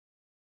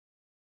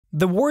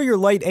The Warrior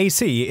Lite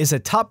AC is a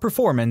top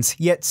performance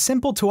yet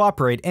simple to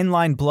operate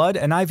inline blood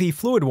and IV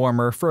fluid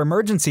warmer for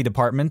emergency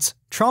departments,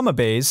 trauma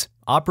bays,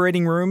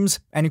 operating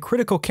rooms, and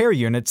critical care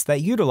units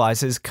that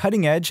utilizes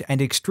cutting-edge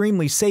and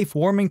extremely safe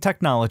warming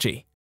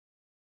technology.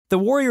 The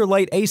Warrior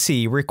Lite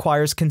AC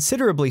requires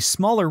considerably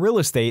smaller real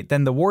estate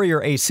than the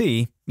Warrior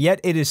AC, yet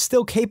it is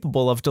still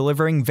capable of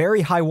delivering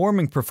very high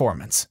warming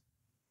performance.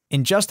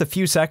 In just a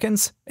few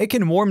seconds, it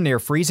can warm near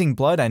freezing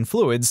blood and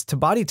fluids to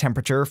body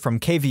temperature from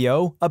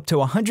KVO up to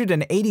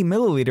 180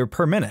 ml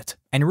per minute,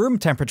 and room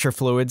temperature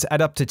fluids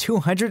at up to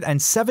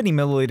 270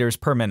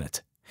 ml per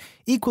minute.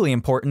 Equally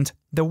important,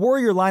 the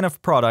Warrior line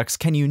of products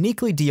can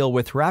uniquely deal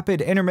with rapid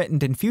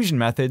intermittent infusion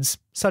methods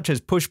such as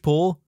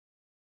push-pull,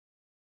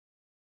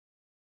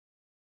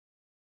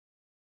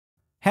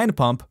 hand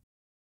pump,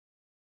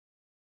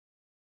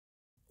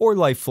 or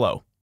life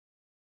flow.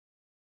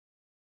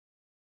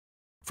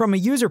 From a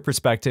user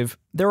perspective,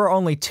 there are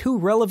only two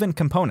relevant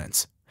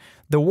components: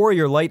 the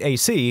Warrior Lite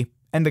AC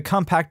and the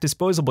compact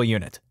disposable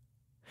unit.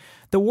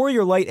 The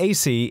Warrior Lite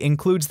AC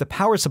includes the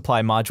power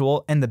supply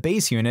module and the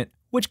base unit,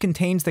 which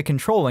contains the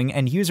controlling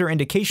and user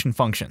indication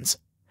functions.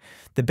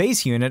 The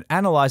base unit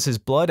analyzes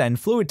blood and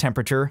fluid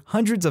temperature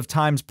hundreds of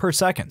times per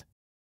second.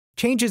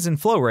 Changes in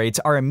flow rates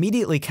are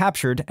immediately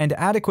captured and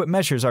adequate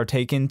measures are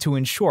taken to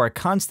ensure a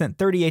constant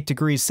 38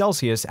 degrees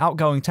Celsius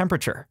outgoing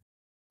temperature.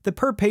 The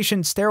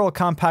per-patient sterile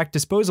compact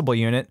disposable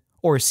unit,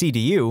 or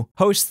CDU,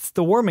 hosts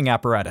the warming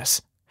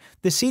apparatus.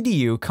 The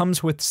CDU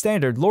comes with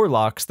standard Lure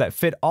locks that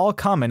fit all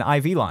common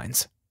IV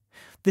lines.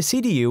 The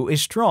CDU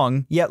is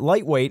strong yet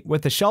lightweight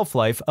with a shelf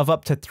life of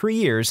up to 3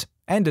 years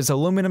and is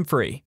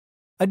aluminum-free.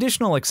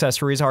 Additional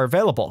accessories are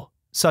available,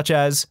 such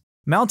as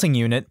mounting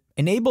unit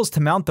enables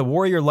to mount the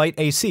Warrior Lite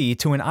AC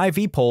to an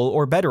IV pole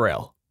or bed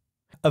rail.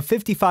 A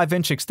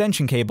 55-inch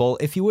extension cable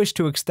if you wish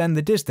to extend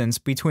the distance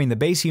between the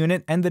base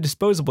unit and the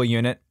disposable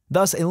unit,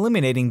 thus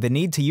eliminating the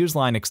need to use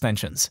line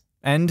extensions.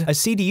 And a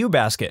CDU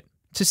basket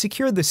to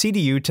secure the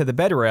CDU to the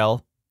bed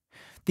rail.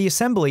 The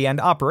assembly and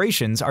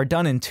operations are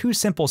done in 2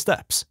 simple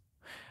steps.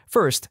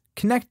 First,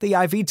 connect the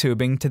IV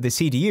tubing to the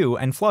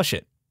CDU and flush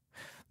it.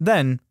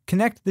 Then,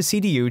 connect the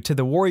CDU to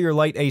the Warrior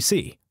Lite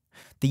AC.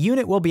 The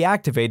unit will be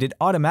activated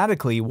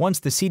automatically once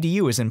the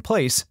CDU is in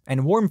place,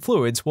 and warm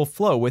fluids will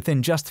flow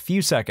within just a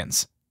few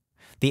seconds.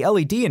 The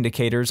LED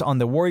indicators on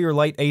the Warrior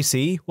Lite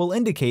AC will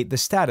indicate the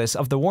status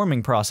of the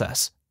warming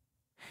process.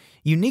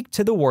 Unique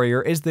to the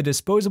Warrior is the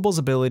disposable's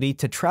ability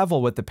to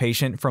travel with the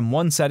patient from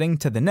one setting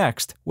to the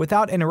next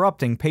without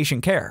interrupting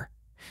patient care.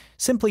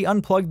 Simply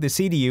unplug the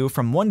CDU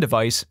from one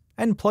device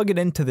and plug it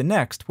into the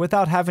next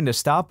without having to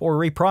stop or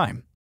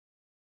reprime.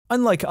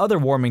 Unlike other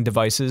warming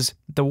devices,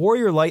 the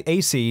Warrior Lite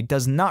AC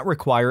does not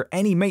require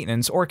any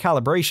maintenance or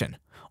calibration,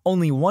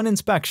 only one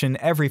inspection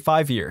every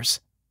 5 years.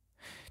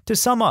 To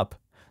sum up,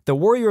 the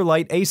Warrior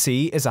Lite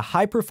AC is a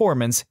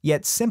high-performance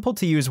yet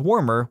simple-to-use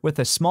warmer with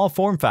a small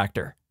form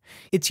factor.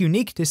 Its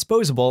unique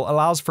disposable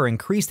allows for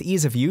increased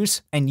ease of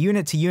use and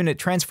unit-to-unit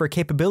transfer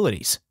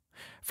capabilities.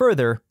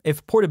 Further,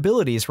 if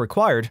portability is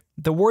required,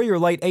 the Warrior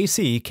Lite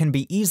AC can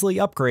be easily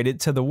upgraded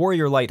to the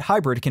Warrior Lite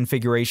Hybrid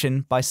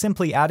configuration by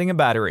simply adding a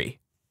battery.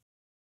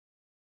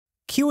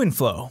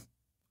 Q-Inflow,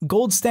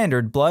 gold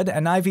standard blood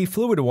and IV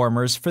fluid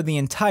warmers for the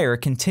entire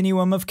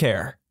continuum of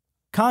care.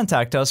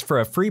 Contact us for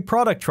a free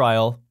product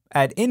trial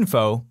at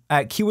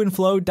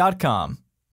info@qinflow.com.